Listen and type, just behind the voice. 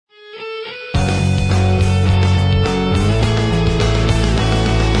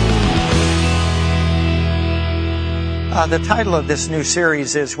The title of this new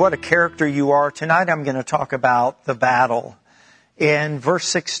series is What a Character You Are. Tonight I'm going to talk about the battle. In verse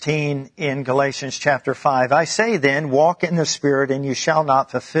 16 in Galatians chapter 5, I say then, walk in the Spirit, and you shall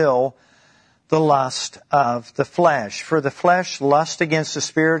not fulfill the lust of the flesh. For the flesh lusts against the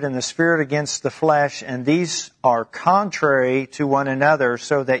Spirit, and the Spirit against the flesh, and these are contrary to one another,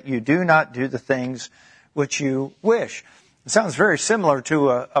 so that you do not do the things which you wish. It sounds very similar to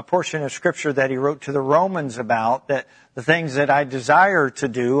a portion of Scripture that he wrote to the Romans about, that the things that I desire to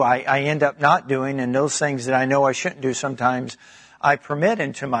do, I end up not doing, and those things that I know I shouldn't do sometimes, I permit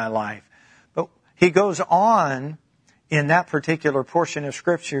into my life. But he goes on in that particular portion of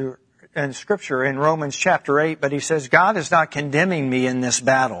Scripture in Romans chapter 8, but he says, God is not condemning me in this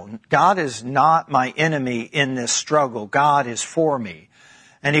battle. God is not my enemy in this struggle. God is for me.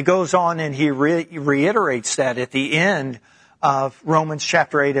 And he goes on and he reiterates that at the end of Romans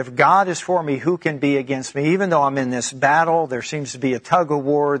chapter 8. If God is for me, who can be against me? Even though I'm in this battle, there seems to be a tug of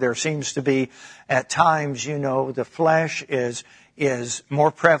war. There seems to be, at times, the flesh is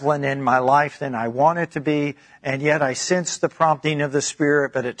more prevalent in my life than I want it to be. And yet I sense the prompting of the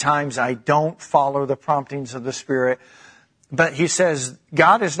Spirit, but at times I don't follow the promptings of the Spirit. But he says,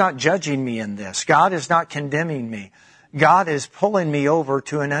 God is not judging me in this. God is not condemning me. God is pulling me over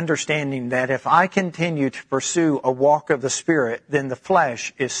to an understanding that if I continue to pursue a walk of the Spirit, then the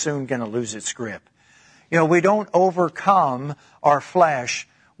flesh is soon going to lose its grip. We don't overcome our flesh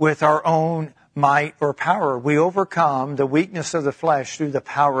with our own might or power. We overcome the weakness of the flesh through the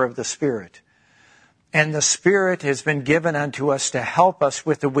power of the Spirit. And the Spirit has been given unto us to help us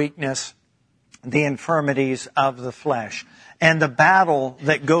with the weakness, the infirmities of the flesh, and the battle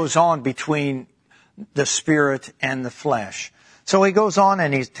that goes on between the Spirit and the flesh. So he goes on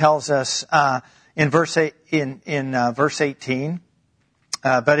and he tells us in verse 18,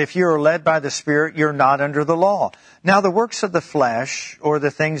 but if you are led by the Spirit, you're not under the law. Now the works of the flesh, or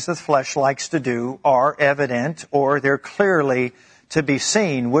the things the flesh likes to do, are evident, or they're clearly to be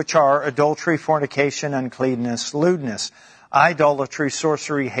seen, which are adultery, fornication, uncleanness, lewdness, idolatry,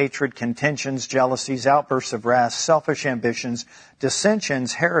 sorcery, hatred, contentions, jealousies, outbursts of wrath, selfish ambitions,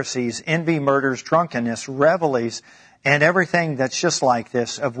 dissensions, heresies, envy, murders, drunkenness, revelries, and everything that's just like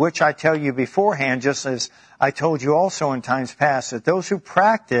this, of which I tell you beforehand, just as I told you also in times past, that those who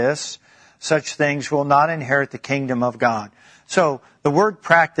practice such things will not inherit the kingdom of God. So the word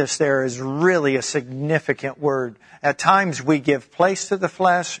practice there is really a significant word. At times we give place to the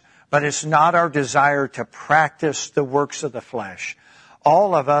flesh, but it's not our desire to practice the works of the flesh.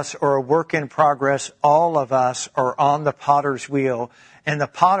 All of us are a work in progress. All of us are on the potter's wheel, and the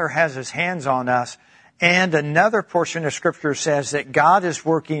potter has his hands on us. And another portion of Scripture says that God is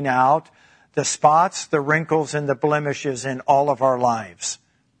working out the spots, the wrinkles, and the blemishes in all of our lives.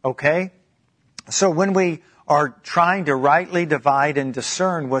 Okay? So when we are trying to rightly divide and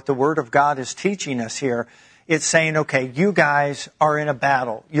discern what the Word of God is teaching us here, it's saying, okay, you guys are in a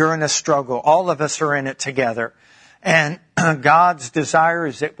battle. You're in a struggle. All of us are in it together. And God's desire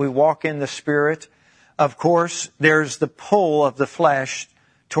is that we walk in the Spirit. Of course, there's the pull of the flesh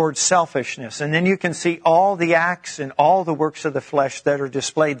towards selfishness. And then you can see all the acts and all the works of the flesh that are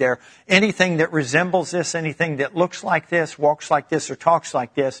displayed there. Anything that resembles this, anything that looks like this, walks like this, or talks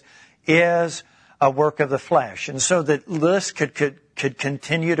like this is a work of the flesh. And so the list could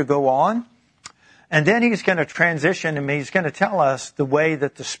continue to go on. And then he's going to transition and he's going to tell us the way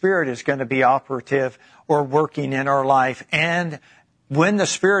that the Spirit is going to be operative or working in our life. And when the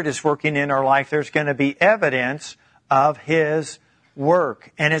Spirit is working in our life, there's going to be evidence of His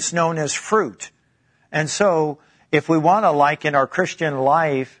work. And it's known as fruit. And so if we want to liken our Christian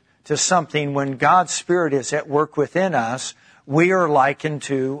life to something, when God's Spirit is at work within us, we are likened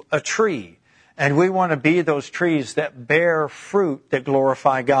to a tree. And we want to be those trees that bear fruit that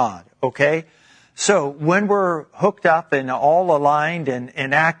glorify God. Okay? So when we're hooked up and all aligned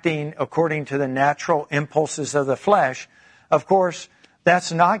and acting according to the natural impulses of the flesh, of course,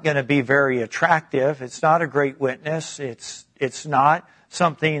 that's not going to be very attractive. It's not a great witness. It's not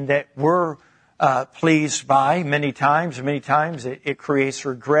something that we're pleased by many times. Many times it creates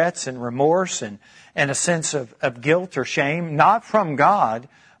regrets and remorse and a sense of guilt or shame, not from God,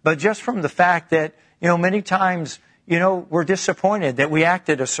 but just from the fact that, many times, we're disappointed that we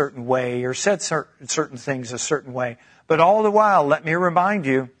acted a certain way or said certain things a certain way. But all the while, let me remind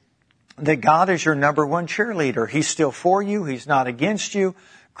you that God is your number one cheerleader. He's still for you. He's not against you.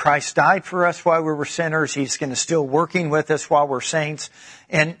 Christ died for us while we were sinners. He's going to still working with us while we're saints.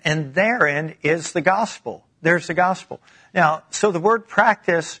 And therein is the gospel. There's the gospel. Now, so the word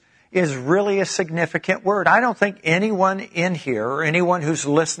practice is really a significant word. I don't think anyone in here or anyone who's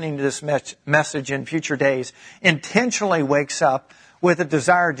listening to this message in future days intentionally wakes up with a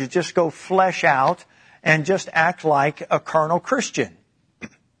desire to just go flesh out and just act like a carnal Christian.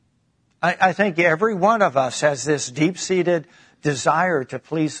 I think every one of us has this deep-seated desire to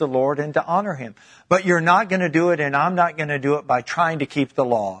please the Lord and to honor Him. But you're not going to do it, and I'm not going to do it by trying to keep the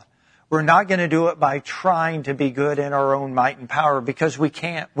law. We're not going to do it by trying to be good in our own might and power, because we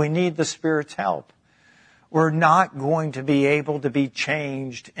can't. We need the Spirit's help. We're not going to be able to be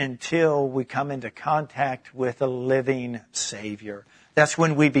changed until we come into contact with a living Savior. That's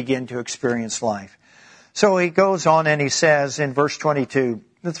when we begin to experience life. So he goes on and he says in verse 22,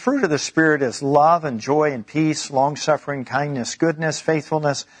 the fruit of the Spirit is love and joy and peace, long-suffering, kindness, goodness,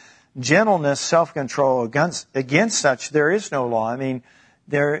 faithfulness, gentleness, self-control. Against such there is no law. I mean,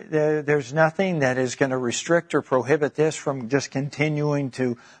 there's nothing that is going to restrict or prohibit this from just continuing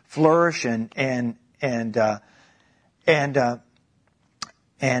to flourish and bear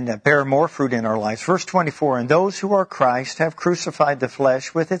more fruit in our lives. Verse 24, and those who are Christ have crucified the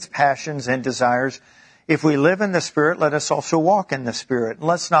flesh with its passions and desires. If we live in the Spirit, let us also walk in the Spirit.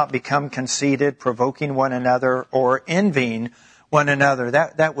 Let's not become conceited, provoking one another, or envying one another.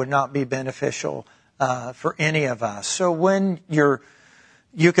 That would not be beneficial for any of us. So when you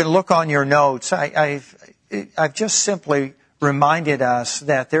can look on your notes, I've just simply reminded us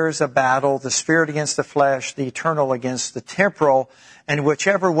that there is a battle, the spirit against the flesh, the eternal against the temporal, and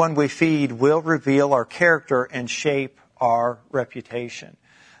whichever one we feed will reveal our character and shape our reputation.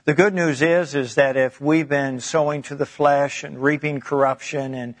 The good news is that if we've been sowing to the flesh and reaping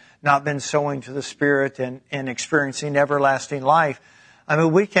corruption and not been sowing to the Spirit and experiencing everlasting life, I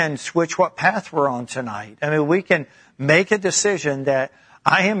mean, we can switch what path we're on tonight. I mean, we can make a decision that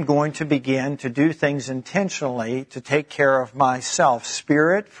I am going to begin to do things intentionally to take care of myself.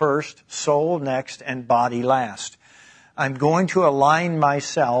 Spirit first, soul next, and body last. I'm going to align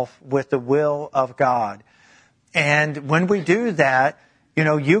myself with the will of God. And when we do that,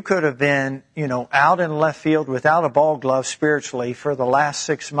 you could have been, out in left field without a ball glove spiritually for the last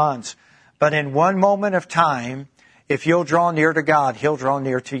 6 months. But in one moment of time, if you'll draw near to God, He'll draw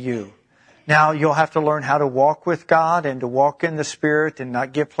near to you. Now, you'll have to learn how to walk with God and to walk in the Spirit and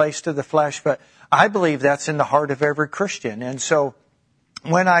not give place to the flesh. But I believe that's in the heart of every Christian. And so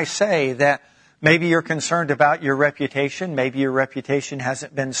when I say that maybe you're concerned about your reputation, maybe your reputation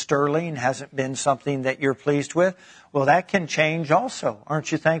hasn't been sterling, hasn't been something that you're pleased with, well, that can change also.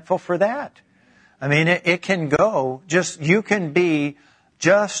 Aren't you thankful for that? I mean, it can go. You can be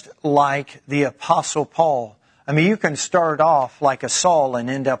just like the Apostle Paul. I mean, you can start off like a Saul and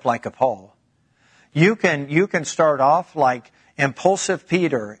end up like a Paul. You can start off like impulsive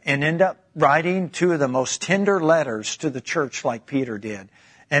Peter and end up writing two of the most tender letters to the church like Peter did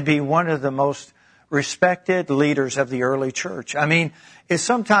and be one of the most respected leaders of the early church. I mean,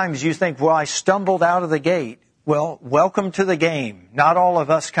 sometimes you think, well, I stumbled out of the gate. Well, welcome to the game. Not all of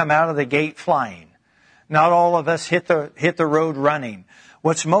us come out of the gate flying. Not all of us hit the road running.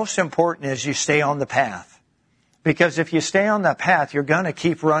 What's most important is you stay on the path. Because if you stay on that path, you're going to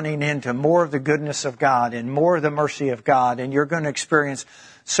keep running into more of the goodness of God and more of the mercy of God. And you're going to experience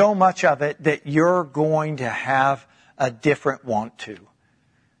so much of it that you're going to have a different want to.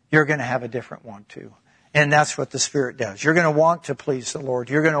 You're going to have a different want to. And that's what the Spirit does. You're going to want to please the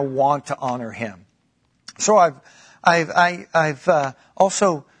Lord. You're going to want to honor Him. So I've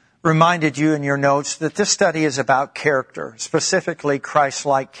also reminded you in your notes that this study is about character, specifically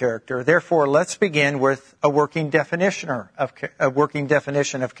Christ-like character. Therefore, let's begin with a working definition of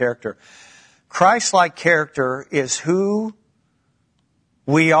character. Christ-like character is who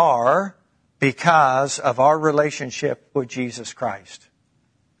we are because of our relationship with Jesus Christ.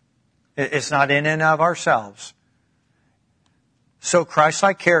 It's not in and of ourselves. So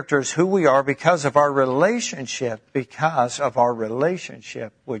Christ-like character is who we are because of our relationship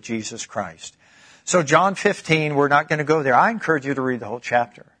with Jesus Christ. So John 15, we're not going to go there. I encourage you to read the whole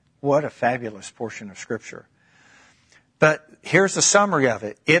chapter. What a fabulous portion of Scripture. But here's the summary of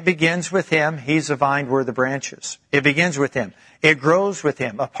it. It begins with Him. He's the vine, we're the branches. It begins with Him. It grows with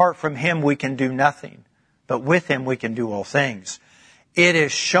Him. Apart from Him, we can do nothing. But with Him, we can do all things. It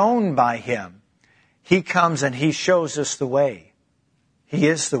is shown by Him. He comes and He shows us the way. He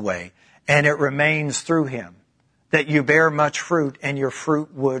is the way, and it remains through Him, that you bear much fruit and your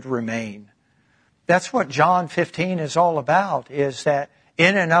fruit would remain. That's what John 15 is all about, is that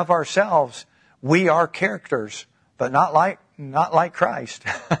in and of ourselves, we are characters, but not like Christ.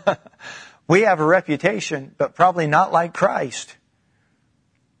 We have a reputation, but probably not like Christ.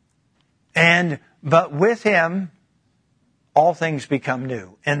 But with Him, all things become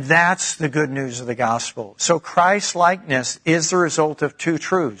new. And that's the good news of the gospel. So Christ-likeness is the result of two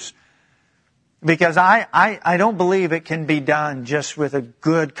truths. Because I don't believe it can be done just with a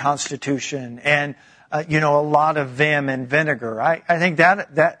good constitution and, a lot of vim and vinegar. I think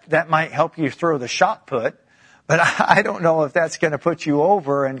that might help you throw the shot put, but I don't know if that's going to put you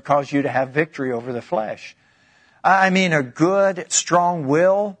over and cause you to have victory over the flesh. I mean, a good, strong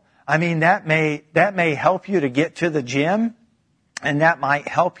will, that may help you to get to the gym, and that might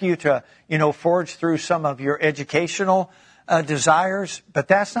help you to, forge through some of your educational desires, but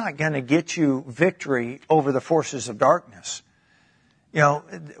that's not going to get you victory over the forces of darkness.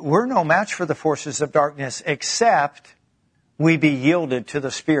 We're no match for the forces of darkness except we be yielded to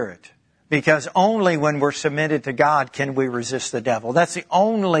the Spirit. Because only when we're submitted to God can we resist the devil. That's the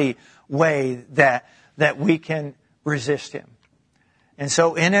only way that we can resist him. And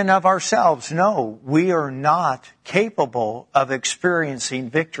so in and of ourselves, no, we are not capable of experiencing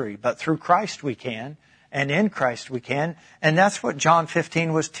victory, but through Christ we can. And in Christ we can. And that's what John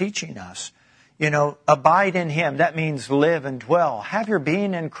 15 was teaching us. Abide in him. That means live and dwell. Have your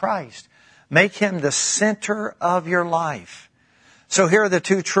being in Christ. Make him the center of your life. So here are the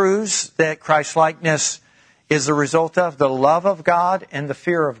two truths that Christ-likeness is the result of: the love of God and the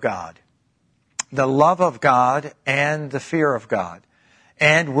fear of God. The love of God and the fear of God.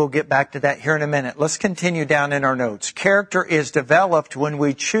 And we'll get back to that here in a minute. Let's continue down in our notes. Character is developed when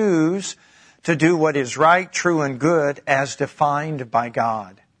we choose to do what is right, true, and good as defined by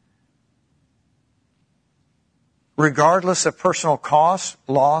God. Regardless of personal cost,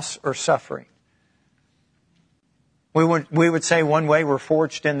 loss, or suffering. We would say one way we're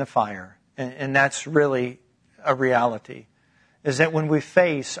forged in the fire. And that's really a reality. Is that when we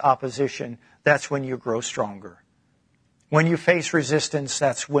face opposition, that's when you grow stronger. When you face resistance,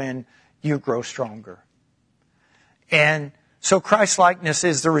 that's when you grow stronger. And so Christ-likeness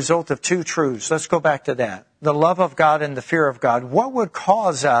is the result of two truths. Let's go back to that. The love of God and the fear of God. What would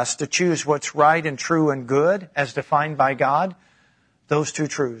cause us to choose what's right and true and good as defined by God? Those two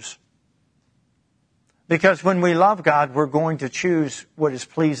truths. Because when we love God, we're going to choose what is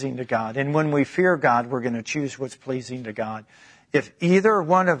pleasing to God. And when we fear God, we're going to choose what's pleasing to God. If either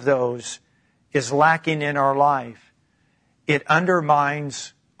one of those is lacking in our life, it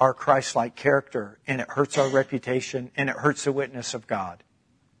undermines our Christ-like character, and it hurts our reputation, and it hurts the witness of God.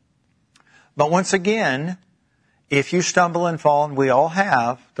 But once again, if you stumble and fall, and we all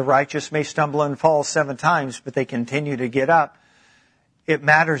have, the righteous may stumble and fall 7 times, but they continue to get up. It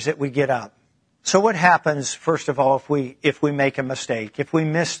matters that we get up. So what happens, first of all, if we make a mistake, if we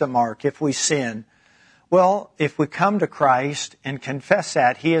miss the mark, if we sin? Well, if we come to Christ and confess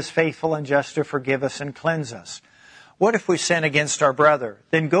that, he is faithful and just to forgive us and cleanse us. What if we sin against our brother?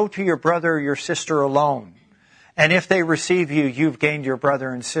 Then go to your brother or your sister alone. And if they receive you, you've gained your brother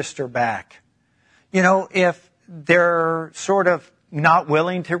and sister back. If they're sort of not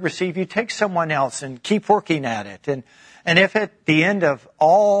willing to receive you, take someone else and keep working at it. And if at the end of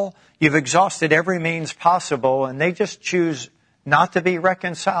all, you've exhausted every means possible and they just choose not to be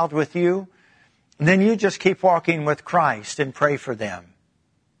reconciled with you, then you just keep walking with Christ and pray for them.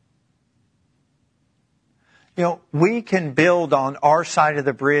 We can build on our side of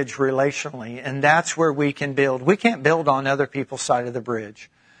the bridge relationally, and that's where we can build. We can't build on other people's side of the bridge.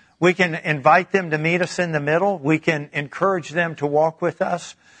 We can invite them to meet us in the middle. We can encourage them to walk with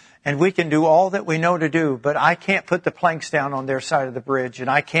us, and we can do all that we know to do, but I can't put the planks down on their side of the bridge, and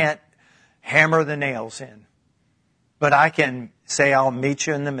I can't hammer the nails in. But I can say, I'll meet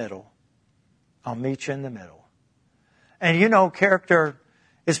you in the middle. I'll meet you in the middle. And character,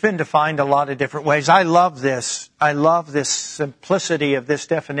 it's been defined a lot of different ways. I love this. I love this simplicity of this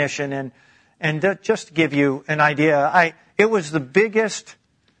definition. And just to give you an idea, it was the biggest.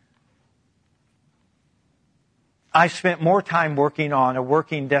 I spent more time working on a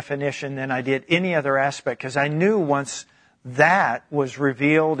working definition than I did any other aspect, because I knew once that was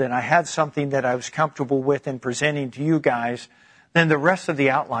revealed and I had something that I was comfortable with in presenting to you guys, then the rest of the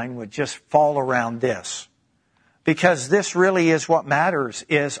outline would just fall around this. Because this really is what matters,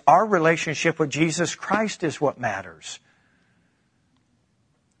 is our relationship with Jesus Christ is what matters.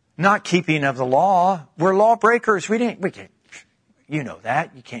 Not keeping of the law. We're lawbreakers. We can't, you know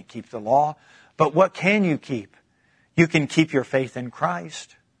that. You can't keep the law. But what can you keep? You can keep your faith in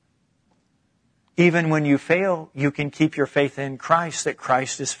Christ. Even when you fail, you can keep your faith in Christ, that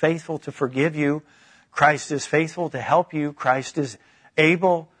Christ is faithful to forgive you. Christ is faithful to help you. Christ is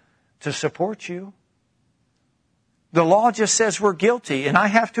able to support you. The law just says we're guilty, and I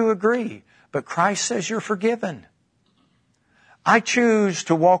have to agree. But Christ says you're forgiven. I choose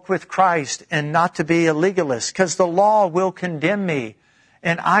to walk with Christ and not to be a legalist, because the law will condemn me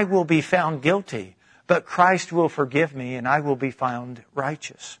and I will be found guilty. But Christ will forgive me and I will be found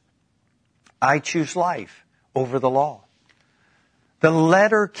righteous. I choose life over the law. The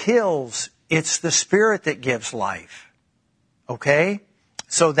letter kills. It's the Spirit that gives life. Okay?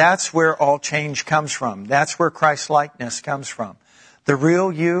 So that's where all change comes from. That's where Christ-likeness comes from. The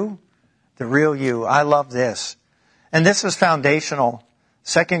real you. I love this. And this is foundational.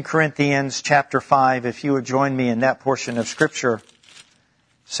 2 Corinthians chapter 5, if you would join me in that portion of Scripture.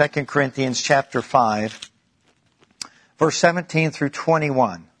 2 Corinthians chapter 5, verse 17 through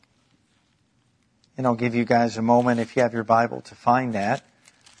 21. And I'll give you guys a moment, if you have your Bible, to find that.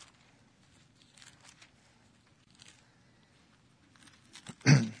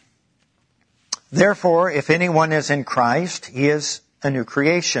 Therefore, if anyone is in Christ, he is a new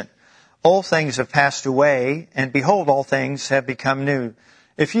creation. Old things have passed away, and behold, all things have become new.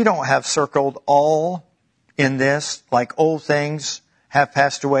 If you don't have circled all in this, like old things have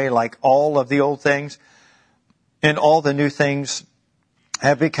passed away, like all of the old things, and all the new things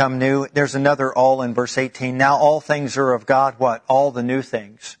have become new. There's another all in verse 18. Now all things are of God. What? All the new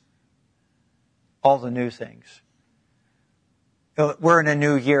things. All the new things. We're in a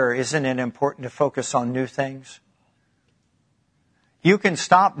new year. Isn't it important to focus on new things? You can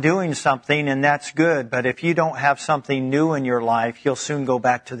stop doing something and that's good, but if you don't have something new in your life, you'll soon go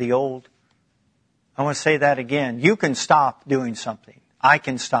back to the old. I want to say that again. You can stop doing something. I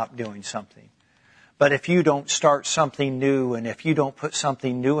can stop doing something. But if you don't start something new and if you don't put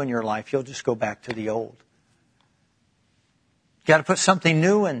something new in your life, you'll just go back to the old. You got to put something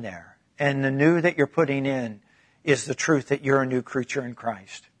new in there. And the new that you're putting in is the truth that you're a new creature in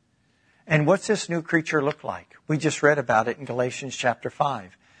Christ. And what's this new creature look like? We just read about it in Galatians chapter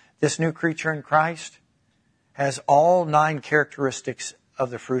 5. This new creature in Christ has all 9 characteristics of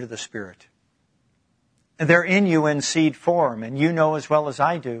the fruit of the Spirit. And they're in you in seed form. And you know as well as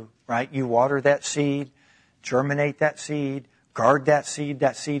I do, right? You water that seed, germinate that seed, guard that seed.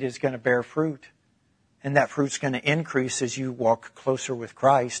 That seed is going to bear fruit. And that fruit's going to increase as you walk closer with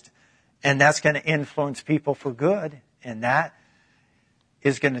Christ. And that's going to influence people for good. And that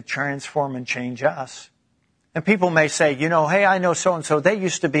is going to transform and change us. And people may say, hey, I know so-and-so. They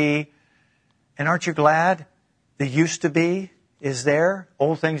used to be. And aren't you glad the used to be is there?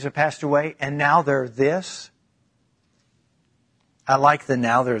 Old things have passed away. And now they're this. I like the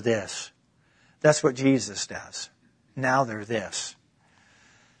now they're this. That's what Jesus does. Now they're this.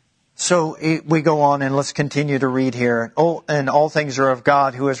 So we go on and let's continue to read here. And all things are of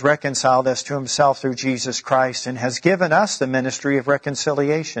God, who has reconciled us to himself through Jesus Christ and has given us the ministry of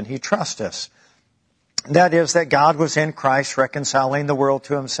reconciliation. He trusts us. That is, that God was in Christ reconciling the world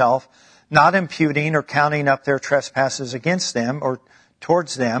to himself, not imputing or counting up their trespasses against them or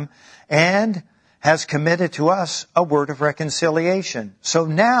towards them, and has committed to us a word of reconciliation. So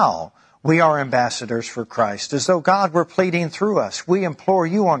now we are ambassadors for Christ, as though God were pleading through us. We implore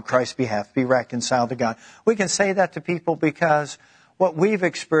you on Christ's behalf, be reconciled to God. We can say that to people because what we've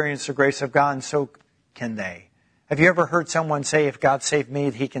experienced the grace of God, and so can they. Have you ever heard someone say, if God saved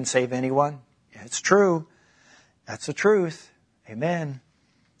me, he can save anyone? Yeah, it's true. That's the truth. Amen.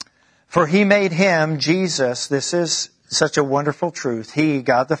 For he made him, Jesus, this is such a wonderful truth. He,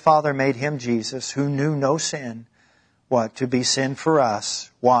 God the Father, made him, Jesus, who knew no sin. What? To be sin for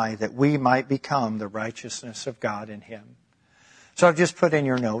us. Why? That we might become the righteousness of God in him. So I've just put in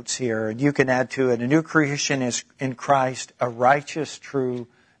your notes here, and you can add to it. A new creation is in Christ. A righteous, true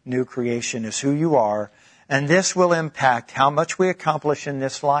new creation is who you are. And this will impact how much we accomplish in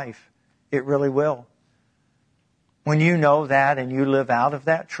this life. It really will. When you know that and you live out of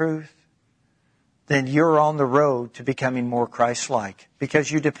that truth, then you're on the road to becoming more Christ-like because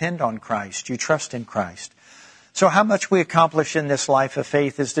you depend on Christ. You trust in Christ. So how much we accomplish in this life of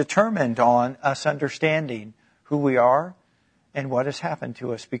faith is determined on us understanding who we are and what has happened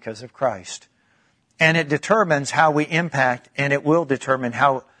to us because of Christ. And it determines how we impact, and it will determine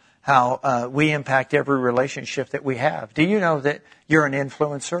how we impact every relationship that we have. Do you know that you're an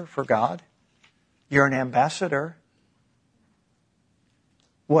influencer for God? You're an ambassador.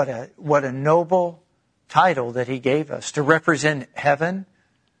 What a noble title that he gave us to represent heaven,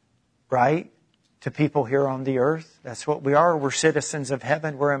 right? To people here on the earth. That's what we are. We're citizens of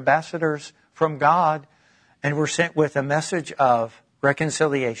heaven. We're ambassadors from God. And we're sent with a message of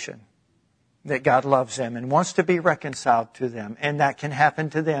reconciliation. That God loves them and wants to be reconciled to them. And that can happen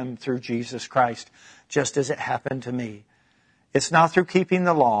to them through Jesus Christ, just as it happened to me. It's not through keeping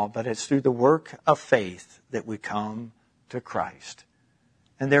the law, but it's through the work of faith that we come to Christ.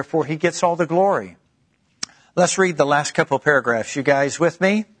 And therefore, he gets all the glory. Let's read the last couple of paragraphs. You guys with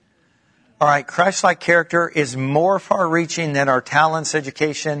me? All right. Christ-like character is more far-reaching than our talents,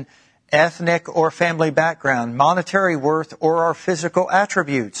 education, ethnic or family background, monetary worth, or our physical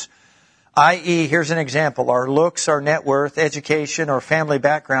attributes. I.e., here's an example. Our looks, our net worth, education, or family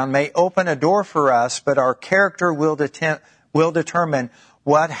background may open a door for us, but our character will determine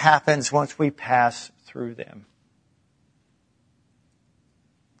what happens once we pass through them.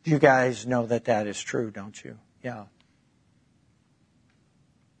 You guys know that that is true, don't you? Yeah.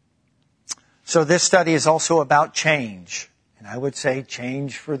 So this study is also about change. And I would say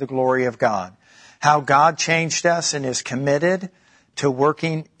change for the glory of God. How God changed us and is committed to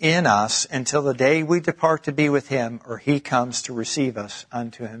working in us until the day we depart to be with Him or He comes to receive us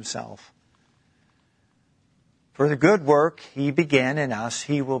unto Himself. For the good work He began in us,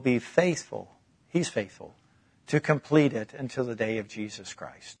 He will be faithful. He's faithful to complete it until the day of Jesus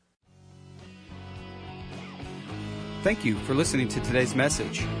Christ. Thank you for listening to today's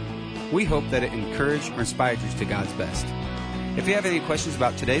message. We hope that it encouraged or inspired you to God's best. If you have any questions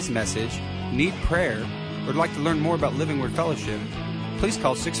about today's message, need prayer, or would like to learn more about Living Word Fellowship, please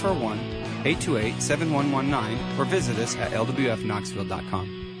call 641-828-7119 or visit us at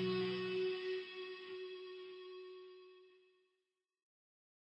lwfknoxville.com.